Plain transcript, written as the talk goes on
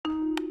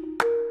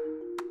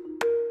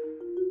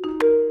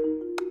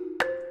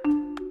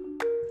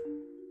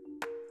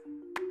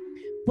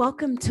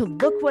Welcome to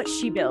Look What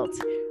She Built,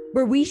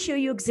 where we show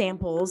you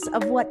examples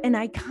of what an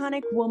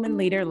iconic woman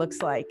leader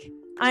looks like.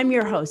 I'm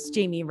your host,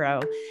 Jamie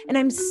Rowe, and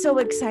I'm so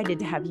excited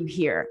to have you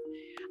here.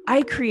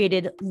 I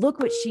created Look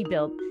What She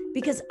Built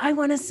because I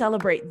want to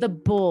celebrate the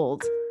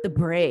bold, the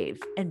brave,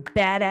 and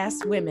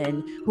badass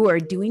women who are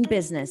doing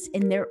business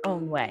in their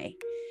own way.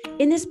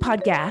 In this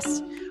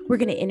podcast, we're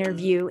going to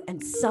interview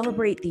and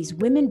celebrate these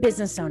women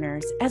business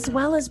owners, as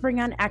well as bring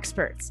on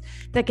experts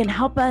that can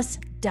help us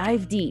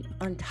dive deep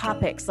on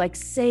topics like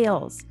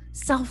sales,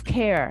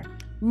 self-care,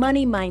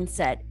 money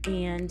mindset,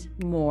 and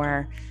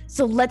more.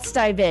 So let's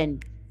dive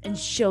in and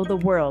show the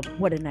world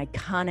what an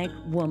iconic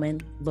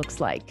woman looks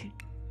like.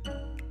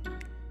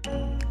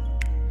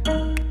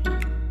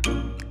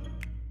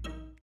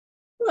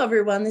 Hello,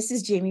 everyone. This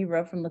is Jamie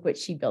Rowe from Look What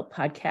She Built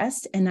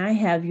podcast, and I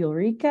have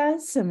Ulrike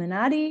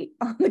Seminati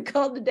on the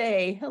call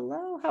today.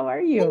 Hello, how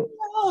are you?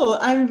 Hello,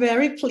 I'm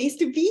very pleased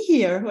to be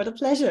here. What a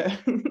pleasure.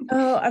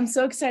 Oh, I'm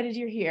so excited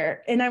you're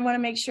here. And I want to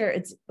make sure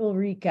it's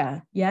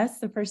Ulrike. Yes,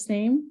 the first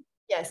name?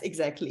 Yes,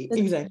 exactly.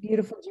 That's exactly. A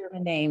beautiful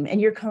German name.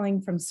 And you're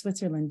calling from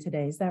Switzerland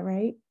today. Is that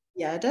right?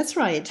 Yeah, that's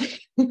right.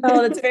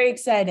 Oh, that's very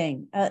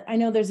exciting. I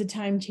know there's a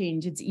time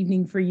change. It's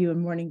evening for you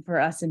and morning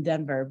for us in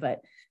Denver, but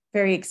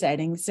very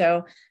exciting.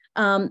 So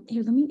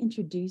here, let me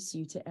introduce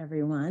you to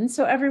everyone.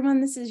 So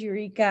everyone, this is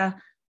Ulrike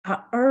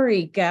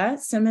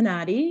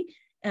Seminati.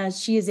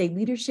 She is a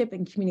leadership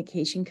and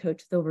communication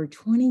coach with over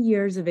 20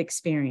 years of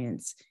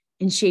experience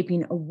in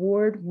shaping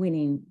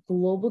award-winning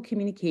global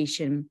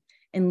communication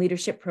and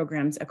leadership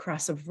programs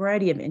across a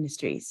variety of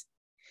industries.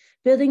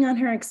 Building on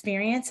her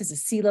experience as a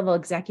C-level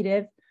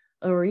executive,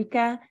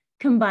 Ulrike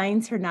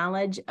combines her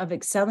knowledge of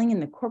excelling in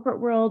the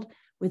corporate world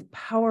with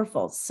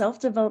powerful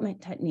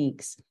self-development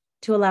techniques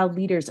to allow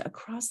leaders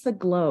across the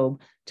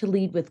globe to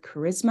lead with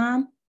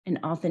charisma and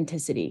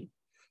authenticity.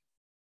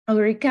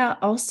 Ulrike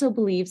also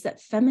believes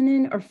that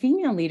feminine or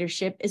female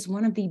leadership is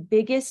one of the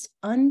biggest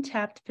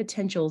untapped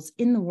potentials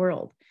in the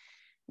world,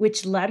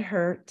 which led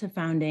her to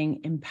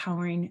founding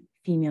Empowering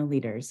Female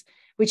Leaders,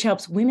 which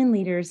helps women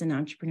leaders and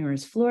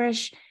entrepreneurs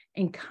flourish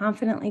and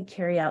confidently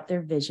carry out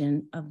their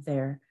vision of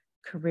their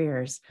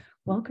careers.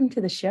 Welcome to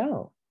the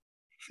show.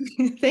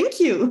 Thank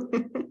you.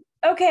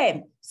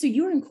 Okay, so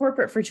you were in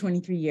corporate for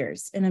 23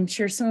 years, and I'm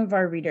sure some of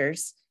our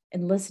readers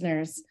and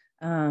listeners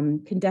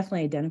can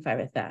definitely identify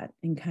with that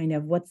and kind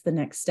of what's the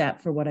next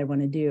step for what I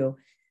want to do.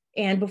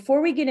 And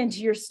before we get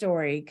into your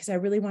story, because I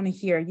really want to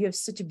hear, you have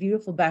such a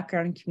beautiful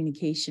background in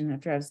communication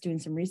after I was doing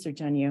some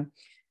research on you,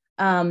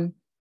 I'm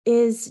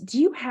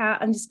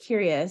just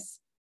curious,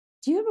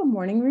 do you have a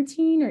morning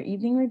routine or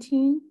evening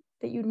routine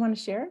that you'd want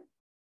to share?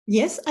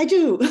 Yes, I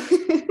do.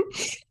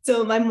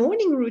 So my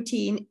morning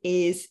routine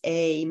is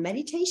a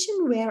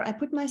meditation where I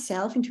put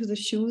myself into the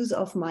shoes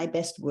of my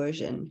best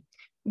version.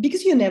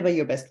 Because you're never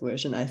your best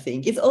version, I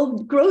think.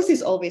 Growth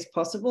is always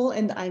possible,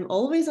 and I'm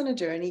always on a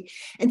journey.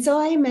 And so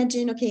I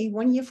imagine, okay,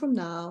 1 year from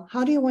now,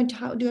 how do I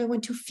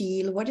want to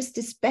feel? What is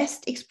this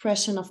best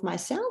expression of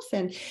myself?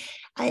 And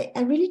I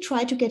really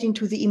try to get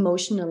into the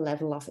emotional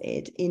level of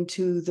it,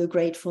 into the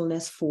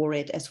gratefulness for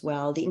it as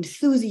well, the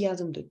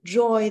enthusiasm, the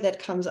joy that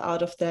comes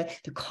out of that,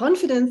 the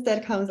confidence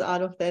that comes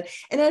out of that.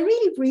 And I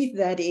really breathe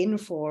that in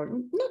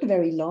for not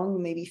very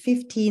long, maybe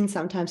 15,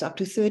 sometimes up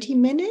to 30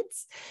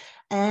 minutes.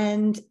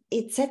 And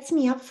it sets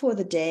me up for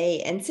the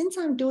day. And since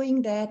I'm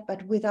doing that,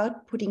 but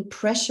without putting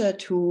pressure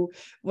to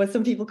what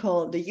some people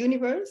call the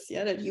universe,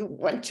 that you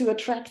want to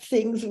attract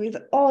things with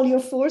all your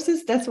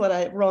forces, that's what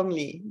I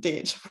wrongly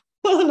did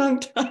for a long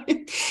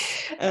time.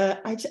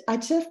 I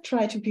just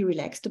try to be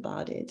relaxed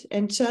about it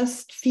and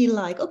just feel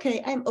like,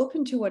 okay, I'm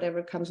open to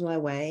whatever comes my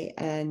way,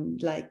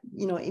 and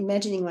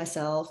imagining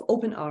myself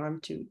open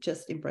arm to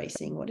just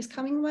embracing what is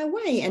coming my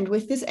way. And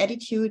with this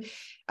attitude,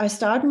 I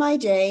start my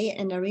day,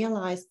 and I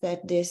realize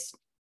that this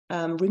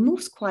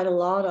removes quite a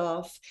lot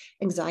of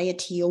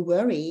anxiety or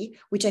worry,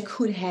 which I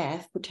could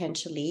have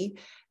potentially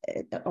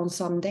on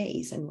some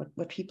days, and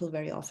what people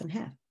very often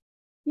have.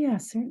 Yeah,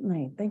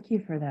 certainly. Thank you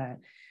for that.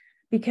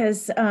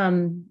 Because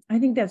I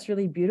think that's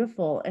really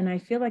beautiful. And I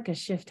feel like a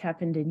shift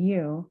happened in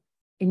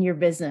your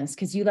business,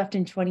 because you left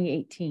in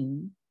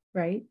 2018,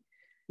 right?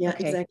 Yeah,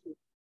 okay. Exactly.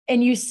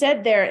 And you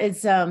said there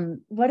is,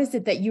 what is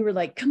it that you were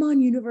like, come on,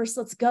 universe,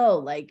 let's go.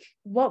 Like,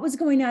 what was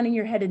going on in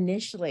your head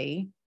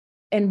initially?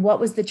 And what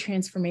was the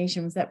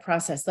transformation? Was that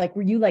process? Like,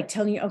 were you like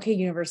telling you, okay,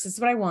 universe, this is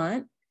what I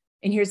want,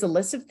 and here's a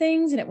list of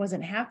things, and it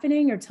wasn't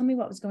happening? Or tell me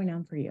what was going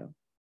on for you.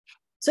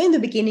 So in the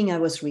beginning, I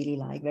was really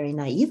very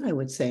naive, I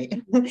would say.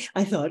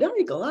 I thought,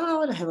 I go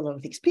out, I have a lot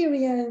of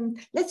experience.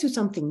 Let's do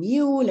something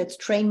new. Let's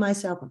train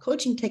myself on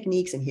coaching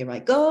techniques. And here I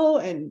go.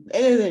 And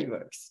it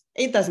works.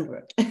 It doesn't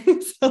work.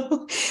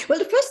 So, well,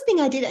 the first thing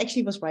I did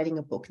actually was writing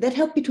a book that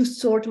helped me to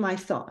sort my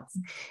thoughts.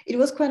 It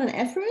was quite an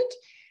effort.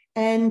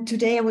 And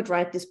today I would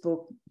write this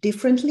book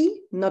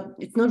differently.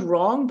 It's not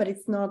wrong, but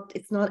it's not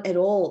at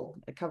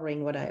all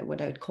covering what I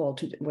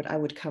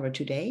would cover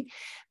today.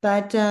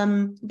 But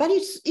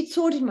it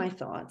sorted my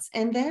thoughts.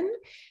 And then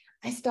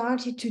I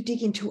started to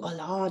dig into a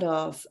lot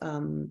of,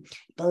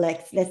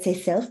 like, let's say,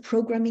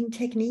 self-programming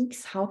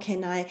techniques. How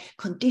can I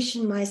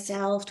condition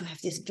myself to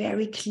have this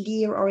very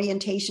clear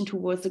orientation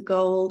towards the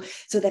goal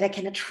so that I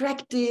can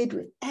attract it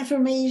with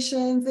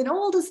affirmations and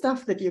all the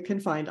stuff that you can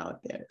find out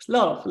there. There's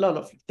a lot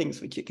of things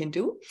which you can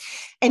do.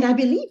 And I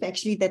believe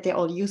actually that they're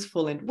all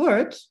useful and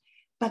work.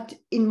 But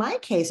in my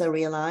case, I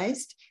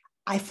realized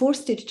I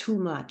forced it too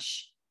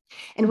much.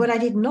 And what I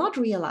did not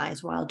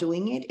realize while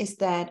doing it is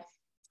that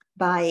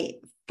by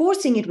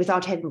forcing it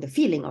without having the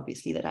feeling,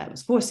 obviously, that I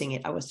was forcing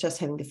it, I was just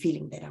having the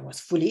feeling that I was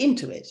fully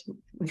into it.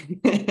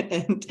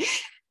 And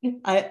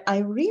I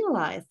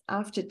realized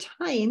after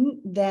time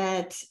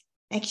that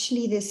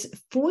actually this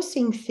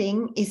forcing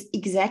thing is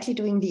exactly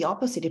doing the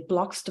opposite. It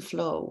blocks the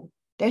flow.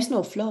 There's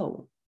no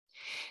flow.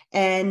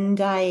 And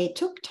I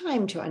took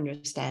time to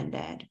understand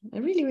that. I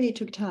really, really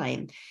took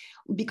time.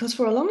 Because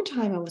for a long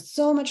time, I was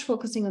so much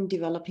focusing on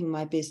developing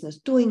my business,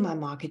 doing my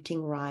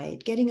marketing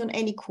right, getting on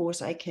any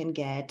course I can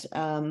get,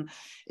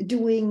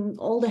 doing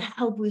all the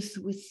help with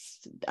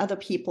other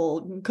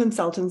people,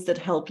 consultants that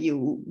help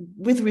you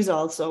with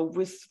results or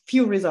with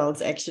few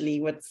results, actually,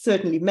 what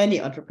certainly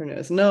many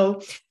entrepreneurs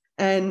know.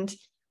 And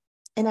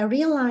I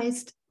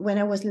realized when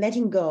I was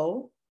letting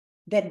go,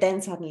 that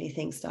then suddenly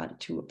things started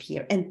to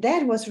appear. And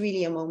that was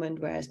really a moment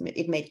where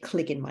it made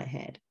click in my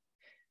head.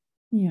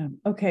 Yeah.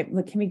 Okay.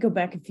 Look, can we go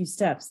back a few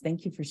steps?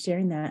 Thank you for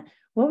sharing that.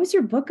 What was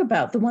your book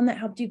about? The one that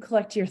helped you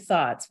collect your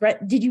thoughts,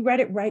 right? Did you write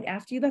it right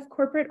after you left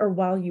corporate or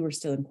while you were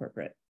still in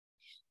corporate?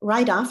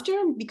 Right after,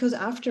 because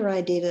after I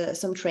did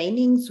some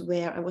trainings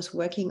where I was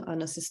working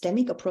on a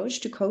systemic approach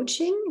to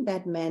coaching,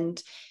 that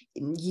meant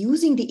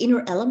using the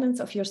inner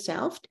elements of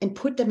yourself and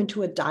put them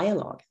into a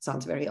dialogue.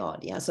 Sounds very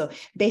odd. Yeah. So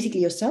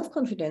basically your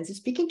self-confidence is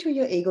speaking to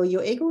your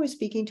ego is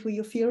speaking to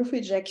your fear of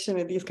rejection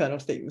and these kind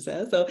of things.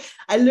 Yeah? So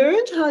I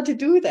learned how to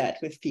do that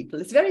with people.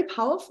 It's very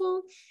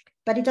powerful,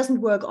 but it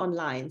doesn't work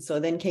online. So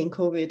then came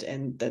COVID,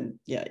 and then,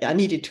 yeah, I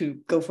needed to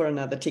go for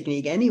another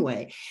technique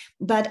anyway.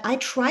 But I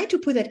tried to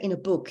put that in a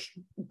book,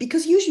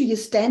 because usually you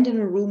stand in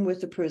a room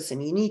with the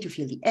person, you need to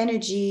feel the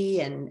energy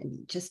and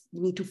you just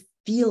need to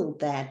feel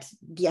that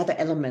the other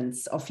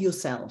elements of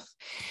yourself.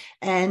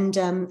 And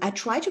I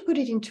tried to put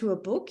it into a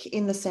book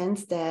in the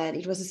sense that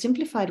it was a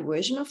simplified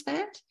version of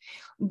that,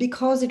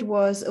 because it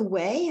was a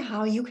way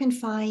how you can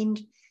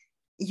find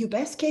your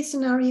best case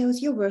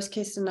scenarios, your worst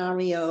case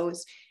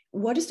scenarios.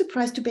 What is the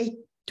price to pay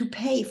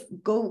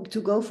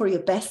go for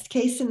your best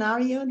case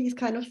scenario, these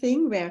kind of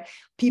thing, where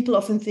people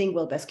often think,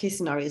 well, best case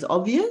scenario is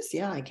obvious.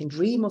 Yeah, I can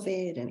dream of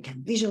it and I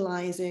can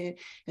visualize it.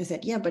 I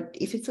said, yeah, but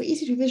if it's so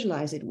easy to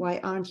visualize it,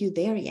 why aren't you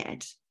there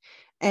yet?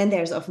 And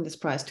there's often this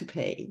price to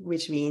pay,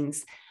 which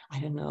means, I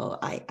don't know,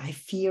 I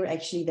fear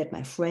actually that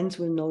my friends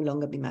will no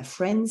longer be my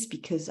friends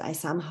because I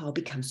somehow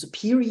become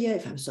superior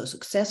if I'm so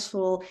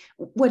successful,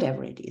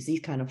 whatever it is, these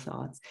kind of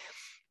thoughts.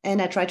 And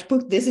I tried to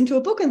put this into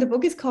a book, and the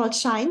book is called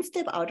Shine,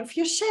 Step Out of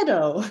Your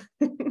Shadow.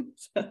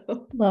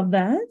 So, love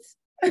that.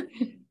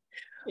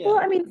 Yeah. Well,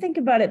 I mean, think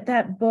about it.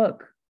 That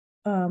book,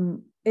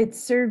 it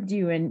served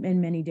you in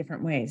many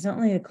different ways, not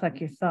only to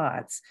collect your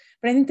thoughts,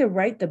 but I think to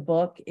write the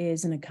book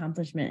is an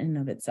accomplishment in and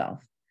of itself.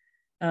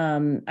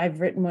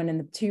 I've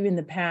written two in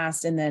the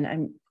past, and then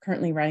I'm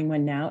currently writing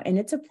one now, and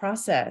it's a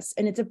process,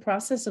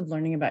 of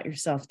learning about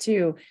yourself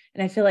too.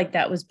 And I feel like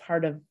it was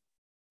part of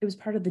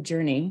the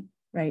journey,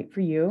 right,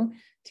 for you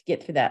to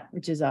get through that,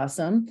 which is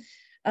awesome.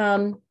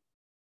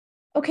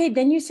 Okay,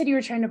 then you said you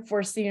were trying to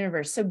force the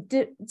universe. So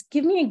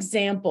give me an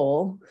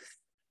example.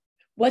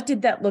 What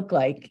did that look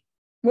like?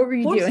 What were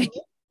you doing?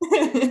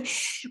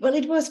 Well,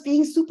 it was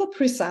being super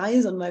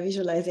precise on my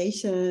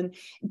visualization,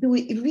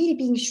 really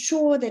being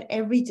sure that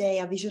every day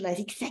I visualize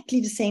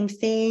exactly the same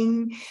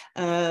thing,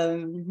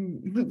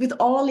 with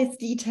all its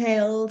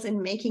details,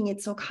 and making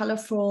it so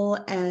colorful,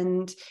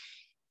 and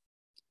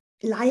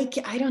like,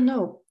 I don't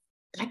know,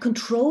 like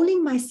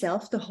controlling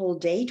myself the whole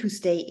day to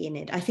stay in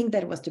it. I think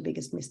that was the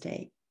biggest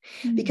mistake.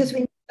 Mm-hmm. Because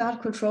when you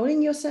start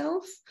controlling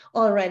yourself,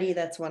 already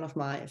that's one of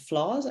my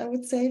flaws, I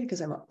would say,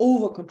 because I'm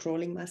over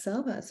controlling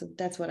myself. So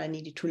that's what I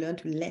needed to learn,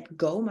 to let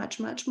go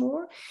much, much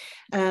more.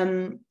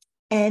 And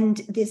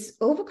this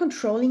over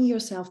controlling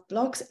yourself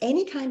blocks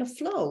any kind of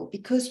flow,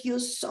 because you're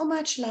so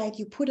much like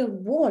you put a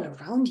wall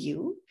around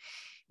you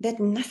that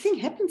nothing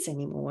happens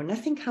anymore.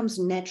 Nothing comes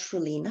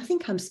naturally, nothing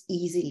comes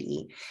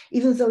easily.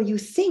 Even though you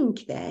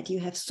think that you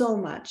have so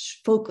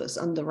much focus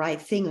on the right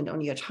thing and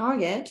on your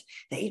target,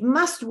 that it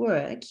must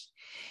work.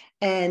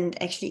 And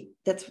actually,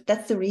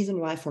 that's the reason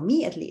why, for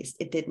me at least,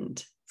 it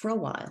didn't for a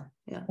while.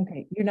 Yeah.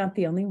 Okay, you're not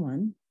the only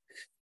one.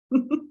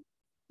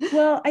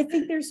 Well, I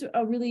think there's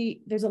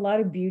a lot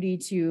of beauty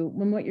to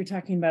when what you're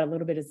talking about a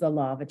little bit is the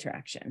law of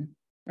attraction,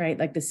 right?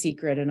 Like The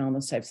Secret and all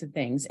those types of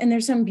things. And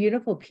there's some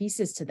beautiful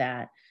pieces to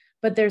that.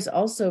 But there's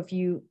also, if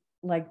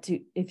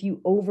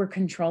you over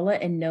control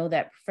it and know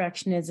that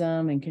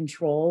perfectionism and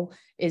control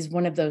is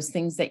one of those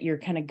things that you're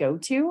kind of go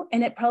to,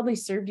 and it probably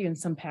served you in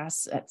some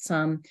past at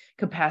some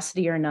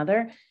capacity or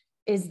another,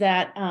 is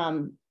that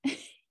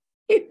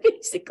you're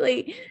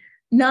basically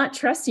not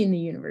trusting the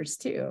universe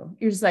too.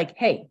 You're just like,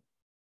 hey,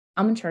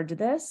 I'm in charge of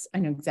this. I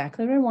know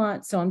exactly what I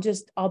want. So I'm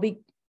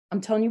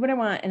telling you what I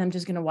want, and I'm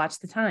just going to watch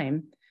the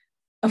time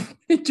of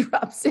when it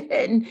drops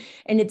in,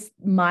 and it's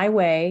my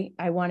way.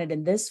 I want it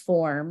in this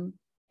form,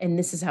 and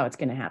this is how it's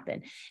going to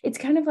happen. It's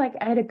kind of like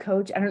I had a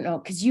coach. I don't know,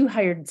 because you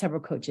hired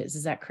several coaches.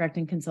 Is that correct?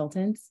 And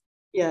consultants?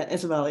 Yeah,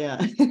 as well.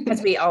 Yeah.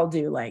 As we all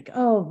do, like,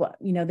 oh,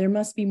 there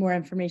must be more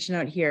information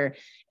out here.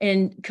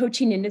 And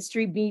coaching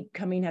industry, me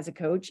coming as a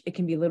coach, it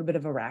can be a little bit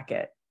of a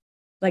racket.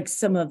 Like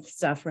some of the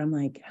stuff where I'm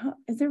like, oh,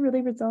 is there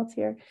really results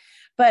here?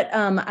 But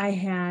I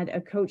had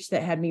a coach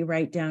that had me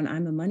write down,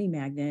 I'm a money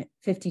magnet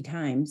 50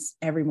 times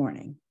every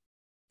morning.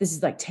 This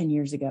is like 10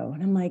 years ago.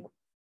 And I'm like,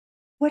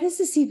 what is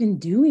this even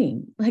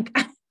doing? Like,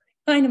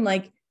 I'm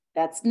like,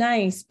 that's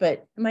nice,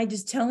 but am I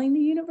just telling the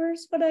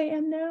universe what I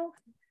am now?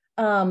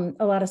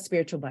 A lot of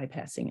spiritual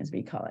bypassing, as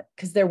we call it,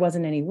 because there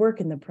wasn't any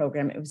work in the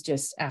program. It was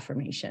just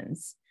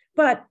affirmations.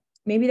 But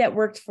maybe that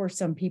worked for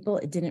some people.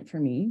 It didn't for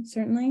me,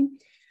 certainly.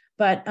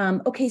 But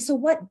okay, so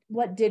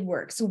what did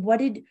work? So what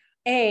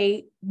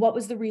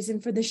was the reason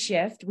for the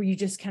shift? Were you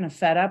just kind of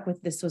fed up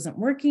with this wasn't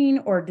working,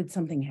 or did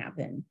something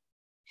happen?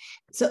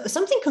 So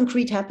something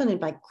concrete happened, and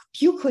by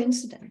pure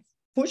coincidence,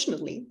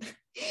 fortunately,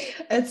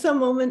 at some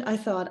moment I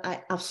thought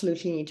I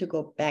absolutely need to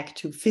go back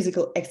to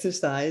physical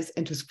exercise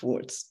and to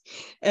sports.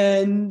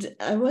 And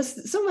I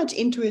was so much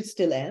into it,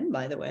 still am,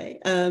 by the way,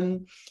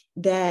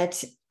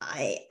 that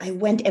I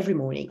went every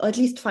morning, or at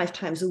least 5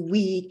 times a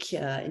week,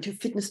 into a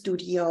fitness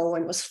studio,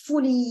 and was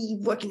fully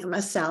working on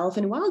myself.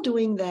 And while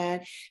doing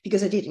that,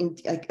 because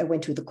I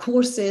went through the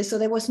courses, so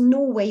there was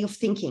no way of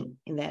thinking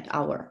in that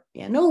hour.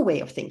 Yeah, no way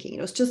of thinking.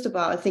 It was just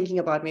about thinking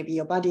about maybe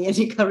your body and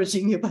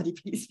encouraging your body.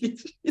 Please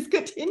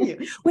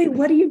continue. Wait,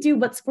 what do you do?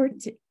 What sport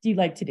do you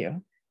like to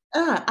do?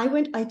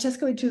 I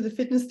just go into the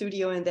fitness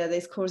studio, and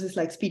there's courses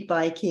like speed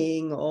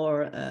biking,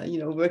 or,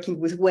 working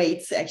with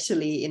weights,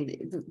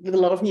 actually, with a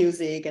lot of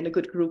music and a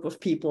good group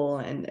of people,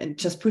 and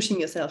just pushing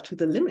yourself to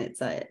the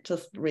limits. I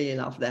just really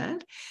love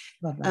that.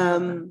 Love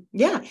that.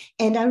 Yeah.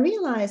 And I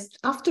realized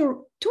after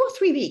 2 or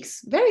 3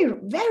 weeks, very,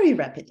 very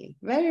rapidly,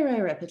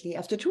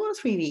 after 2 or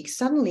 3 weeks,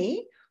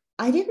 suddenly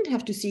I didn't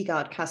have to seek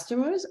out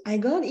customers. I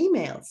got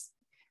emails.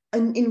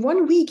 And in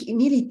 1 week,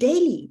 nearly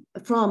daily,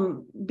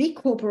 from big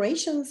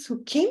corporations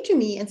who came to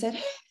me and said,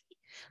 hey,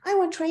 I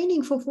want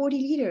training for 40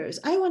 leaders.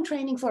 I want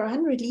training for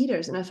 100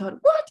 leaders. And I thought,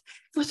 what?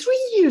 For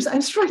 3 years,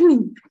 I'm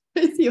struggling.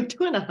 Or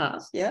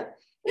 2.5. Yeah.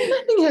 And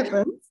nothing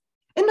happened.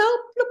 And now,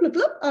 blub, blub,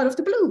 blub, out of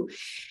the blue.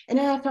 And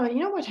then I thought, you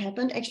know what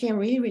happened? Actually, I'm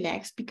really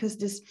relaxed, because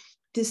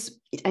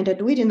and I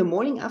do it in the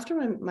morning after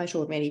my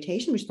short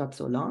meditation, which is not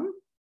so long.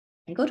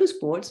 I go to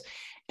sports.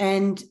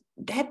 And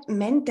that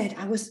meant that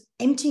I was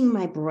emptying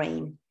my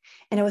brain.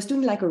 And I was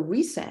doing like a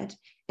reset.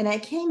 And I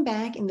came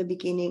back in the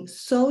beginning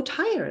so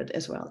tired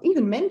as well,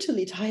 even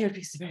mentally tired,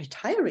 because it's very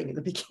tiring in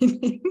the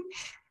beginning,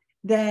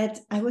 that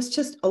I was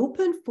just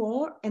open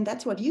for, and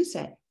that's what you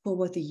said, for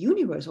what the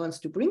universe wants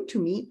to bring to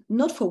me,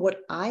 not for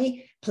what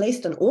I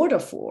placed an order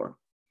for.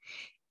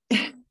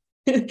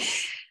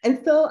 And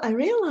so I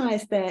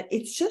realized that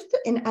it's just,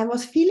 and I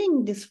was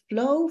feeling this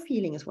flow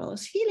feeling as well. I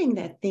was feeling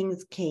that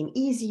things came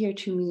easier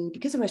to me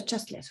because I was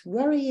just less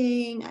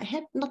worrying. I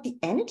had not the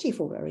energy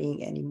for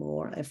worrying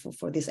anymore,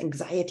 for this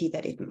anxiety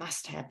that it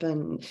must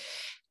happen.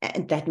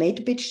 And that made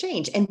a big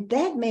change. And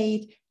that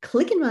made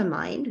click in my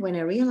mind when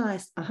I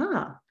realized,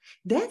 aha,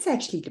 that's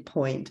actually the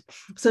point.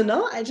 So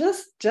now I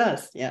just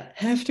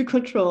have to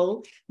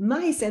control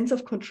my sense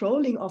of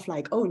controlling, of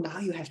like, oh, now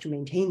you have to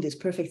maintain this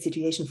perfect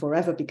situation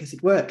forever because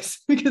it works.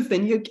 Because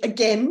then you're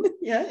again,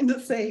 in the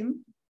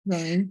same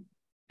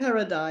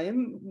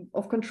paradigm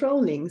of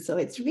controlling. So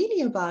it's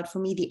really about, for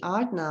me, the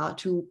art now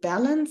to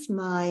balance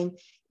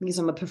because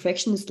I'm a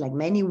perfectionist, like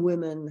many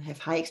women, have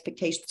high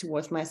expectations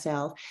towards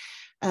myself.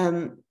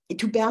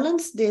 To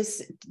balance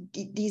these,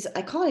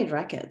 I call it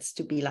rackets,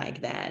 to be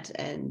like that,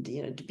 and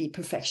to be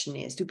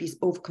perfectionist, to be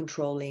over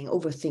controlling,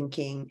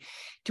 overthinking,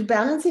 to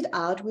balance it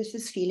out with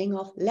this feeling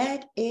of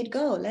let it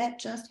go, let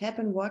just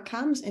happen what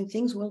comes, and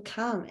things will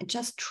come, and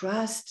just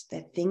trust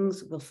that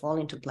things will fall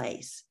into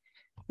place.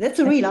 That's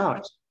a real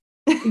art.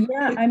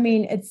 Yeah, I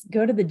mean, it's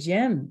go to the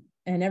gym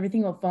and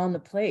everything will fall into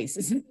place.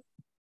 It's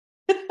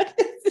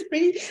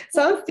really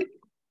sounds.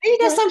 Maybe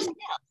there's something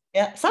else.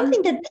 Yeah,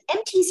 something that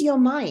empties your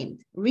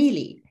mind,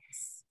 really.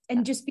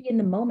 And just be in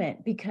the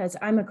moment, because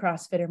I'm a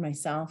CrossFitter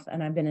myself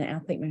and I've been an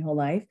athlete my whole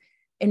life.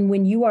 And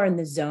when you are in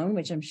the zone,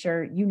 which I'm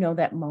sure you know,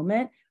 that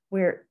moment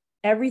where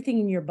everything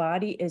in your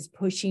body is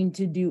pushing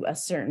to do a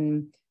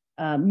certain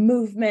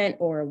movement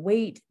or a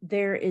weight,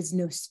 there is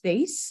no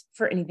space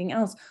for anything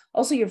else.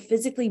 Also, you're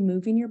physically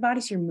moving your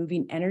body. So you're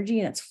moving energy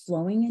and it's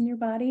flowing in your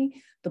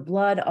body, the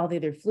blood, all the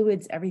other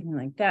fluids, everything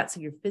like that.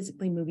 So you're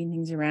physically moving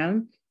things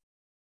around.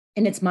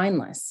 And it's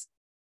mindless,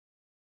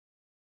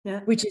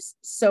 which is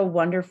so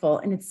wonderful.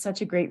 And it's such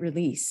a great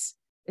release,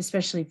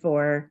 especially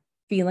for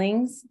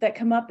feelings that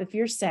come up. If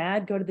you're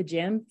sad, go to the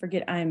gym,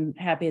 forget I'm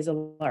happy as a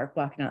lark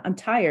walking out. I'm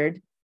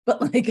tired,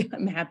 but like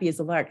I'm happy as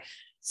a lark.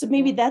 So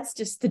maybe that's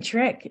just the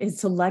trick,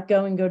 is to let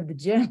go and go to the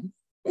gym.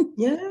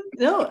 Yeah,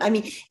 no, I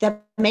mean, there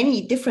are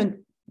many different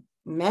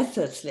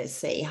methods, let's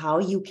say, how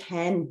you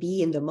can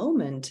be in the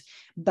moment.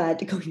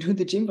 But going to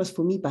the gym was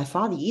for me by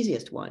far the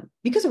easiest one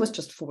because I was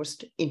just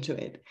forced into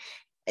it.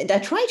 And I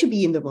tried to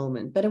be in the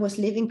moment, but I was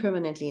living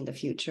permanently in the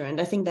future. And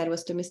I think that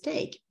was the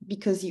mistake,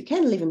 because you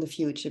can live in the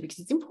future, because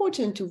it's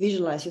important to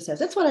visualize yourself.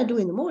 That's what I do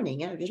in the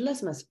morning. I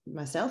visualize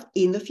myself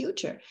in the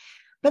future.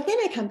 But then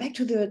I come back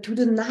to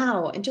the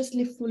now and just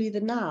live fully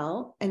the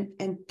now. And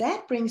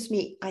that brings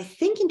me, I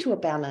think, into a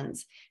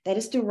balance that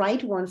is the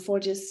right one for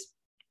this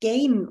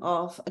game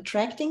of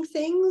attracting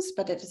things,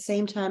 but at the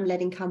same time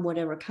letting come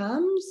whatever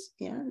comes.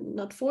 Yeah,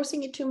 not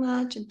forcing it too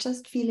much and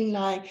just feeling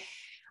like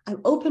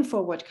I'm open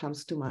for what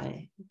comes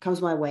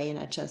my way, and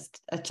I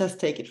just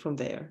take it from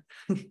there.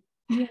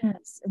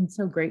 Yes, and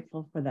so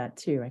grateful for that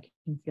too. I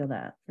can feel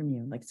that from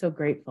you. Like, so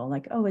grateful.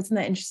 Like, oh, isn't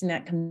that interesting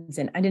that comes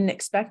in? I didn't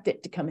expect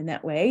it to come in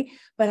that way,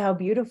 but how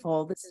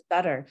beautiful. This is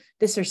better.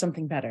 This or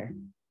something better.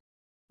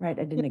 Right?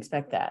 I didn't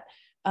expect that.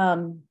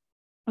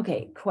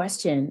 Okay,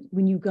 question.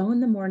 When you go in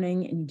the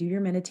morning and you do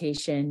your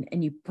meditation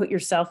and you put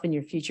yourself in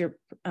your future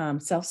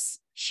self's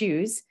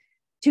shoes,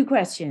 2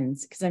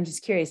 questions, because I'm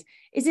just curious.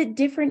 Is it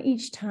different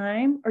each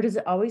time, or does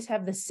it always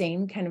have the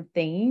same kind of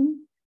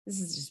theme? This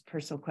is just a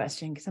personal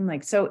question, because I'm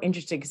like so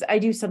interested, because I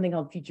do something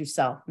called future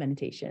self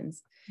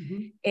meditations.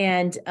 Mm-hmm.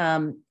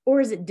 And,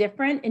 or is it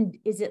different? And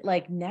is it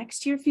like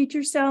next to your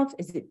future self?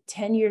 Is it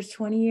 10 years,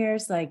 20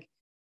 years? Like,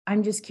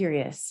 I'm just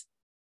curious.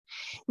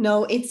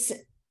 No,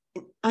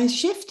 I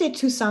shifted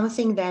to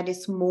something that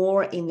is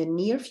more in the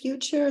near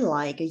future,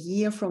 like a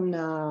year from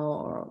now,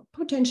 or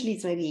potentially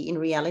it's maybe in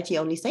reality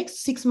only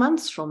 6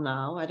 months from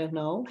now. I don't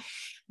know.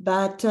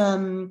 But,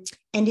 and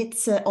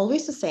it's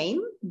always the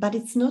same, but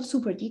it's not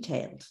super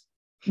detailed.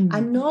 Mm-hmm.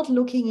 I'm not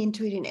looking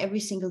into it in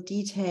every single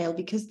detail,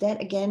 because that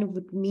again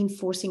would mean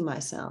forcing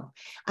myself.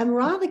 I'm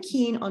rather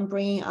keen on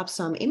bringing up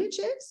some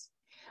images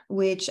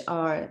which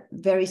are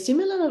very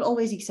similar, not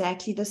always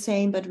exactly the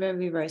same, but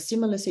very, very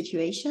similar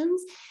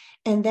situations.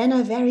 And then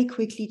I very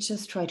quickly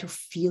just try to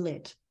feel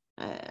it,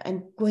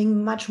 and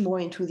going much more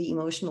into the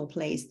emotional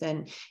place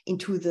than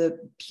into the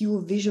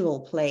pure visual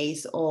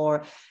place,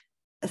 or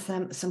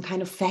some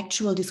kind of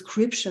factual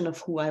description of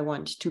who I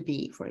want to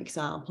be, for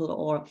example,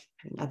 or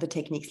other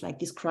techniques like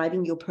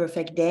describing your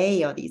perfect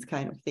day or these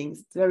kind of things.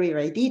 It's very,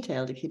 very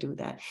detailed if you do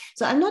that.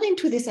 So I'm not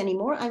into this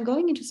anymore. I'm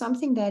going into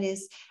something that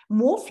is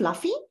more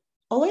fluffy,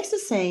 always the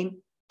same,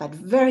 but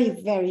very,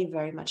 very,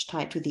 very much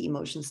tied to the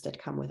emotions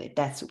that come with it.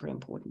 That's super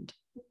important.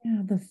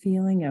 Yeah, the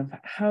feeling of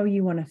how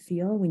you want to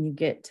feel when you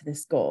get to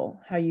this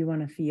goal, how you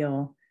want to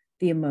feel,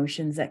 the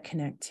emotions that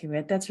connect to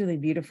it. That's really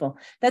beautiful.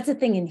 That's a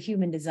thing in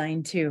human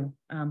design too,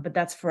 but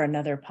that's for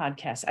another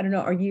podcast. I don't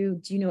know.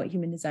 Do you know what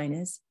human design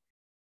is?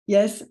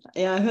 Yes.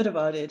 Yeah, I heard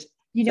about it.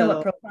 You know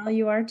what profile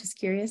you are? Just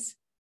curious.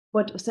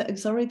 What?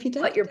 Sorry, Peter?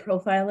 What your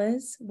profile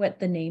is? What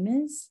the name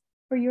is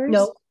for yours?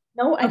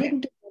 No, I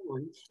didn't do that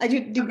one. I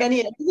do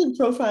many other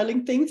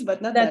profiling things,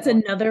 but not that's that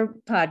one. Another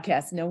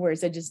podcast. No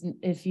worries.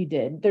 If you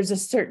did, there's a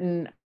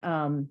certain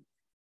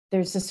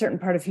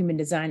part of human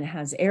design that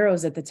has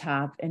arrows at the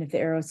top. And if the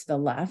arrow's to the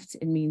left,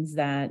 it means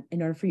that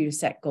in order for you to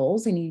set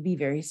goals, they need to be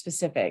very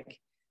specific.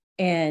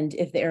 And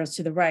if the arrow's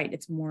to the right,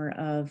 it's more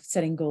of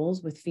setting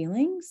goals with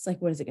feelings.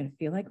 Like, what is it going to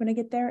feel like when I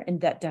get there?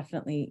 And that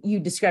definitely, you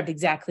described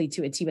exactly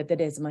to a T what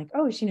that is. I'm like,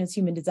 oh, she knows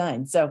human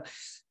design. So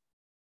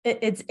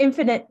it's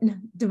infinite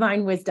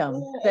divine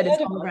wisdom that is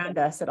all around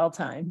us at all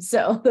times.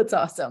 So that's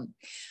awesome.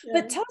 Yeah.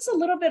 But tell us a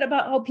little bit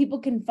about how people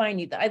can find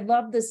you. I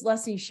love this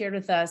lesson you shared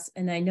with us.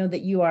 And I know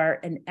that you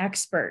are an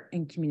expert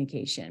in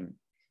communication.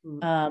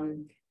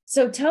 Mm-hmm.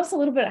 So tell us a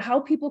little bit how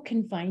people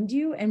can find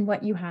you and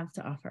what you have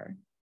to offer.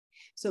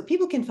 So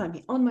people can find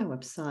me on my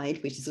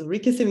website, which is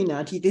Ulrike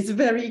Seminati, this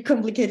very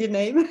complicated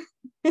name.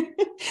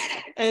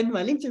 And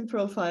my LinkedIn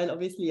profile,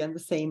 obviously, on the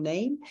same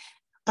name.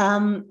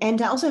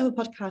 And I also have a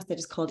podcast that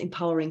is called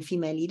Empowering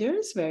Female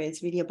Leaders, where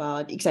it's really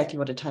about exactly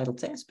what the title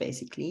says,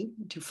 basically,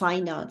 to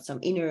find out some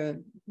inner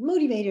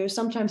motivators.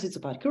 Sometimes it's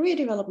about career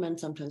development,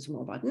 sometimes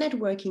more about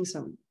networking,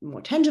 some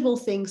more tangible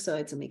things. So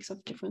it's a mix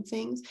of different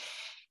things.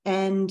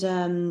 And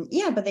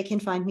but they can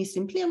find me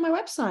simply on my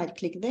website.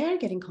 Click there,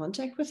 get in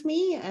contact with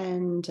me,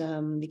 and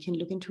we can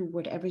look into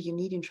whatever you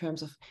need in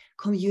terms of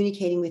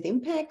communicating with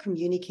impact,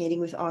 communicating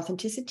with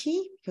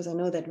authenticity, because I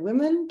know that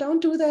women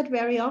don't do that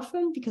very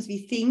often, because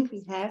we think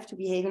we have to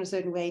behave in a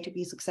certain way to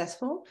be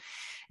successful.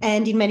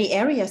 And in many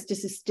areas,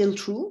 this is still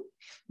true.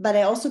 But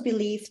I also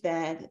believe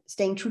that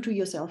staying true to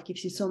yourself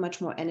gives you so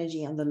much more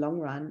energy in the long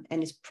run,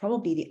 and is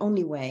probably the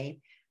only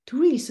way to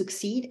really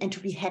succeed and to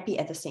be happy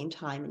at the same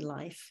time in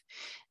life.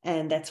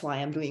 And that's why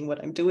I'm doing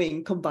what I'm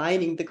doing,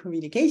 combining the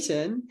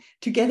communication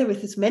together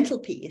with this mental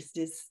piece,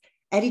 this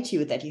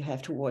attitude that you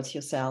have towards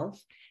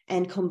yourself,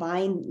 and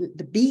combine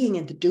the being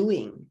and the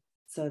doing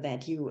so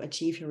that you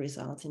achieve your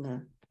results in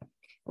a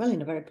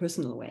very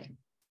personal way.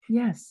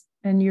 Yes.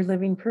 And you're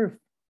living proof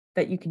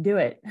that you can do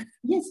it.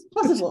 Yes,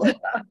 possible.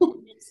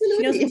 Absolutely.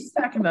 She knows what she's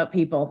talking about,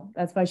 people.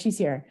 That's why she's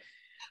here.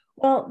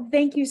 Well,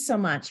 thank you so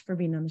much for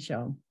being on the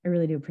show. I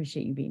really do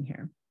appreciate you being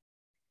here.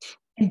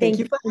 And Thank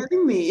you for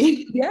having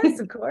me. Yes,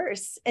 of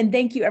course. And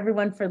thank you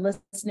everyone for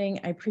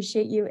listening. I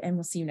appreciate you, and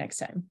we'll see you next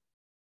time.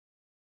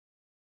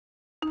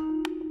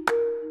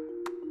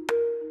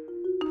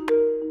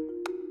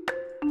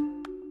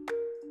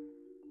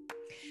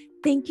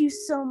 Thank you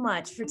so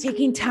much for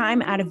taking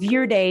time out of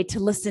your day to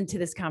listen to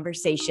this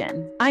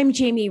conversation. I'm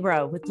Jamie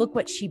Rowe with Look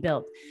What She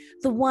Built,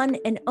 the one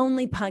and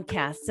only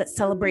podcast that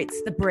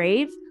celebrates the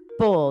brave,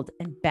 bold,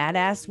 and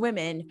badass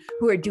women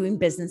who are doing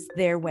business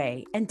their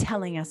way and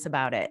telling us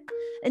about it.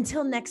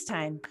 Until next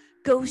time,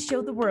 go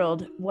show the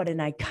world what an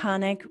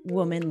iconic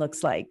woman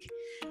looks like.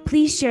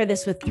 Please share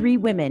this with 3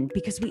 women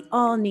because we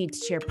all need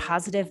to share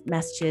positive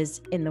messages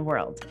in the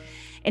world.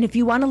 And if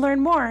you want to learn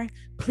more,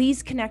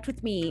 please connect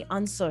with me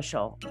on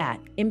social at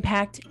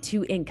Impact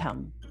to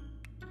Income.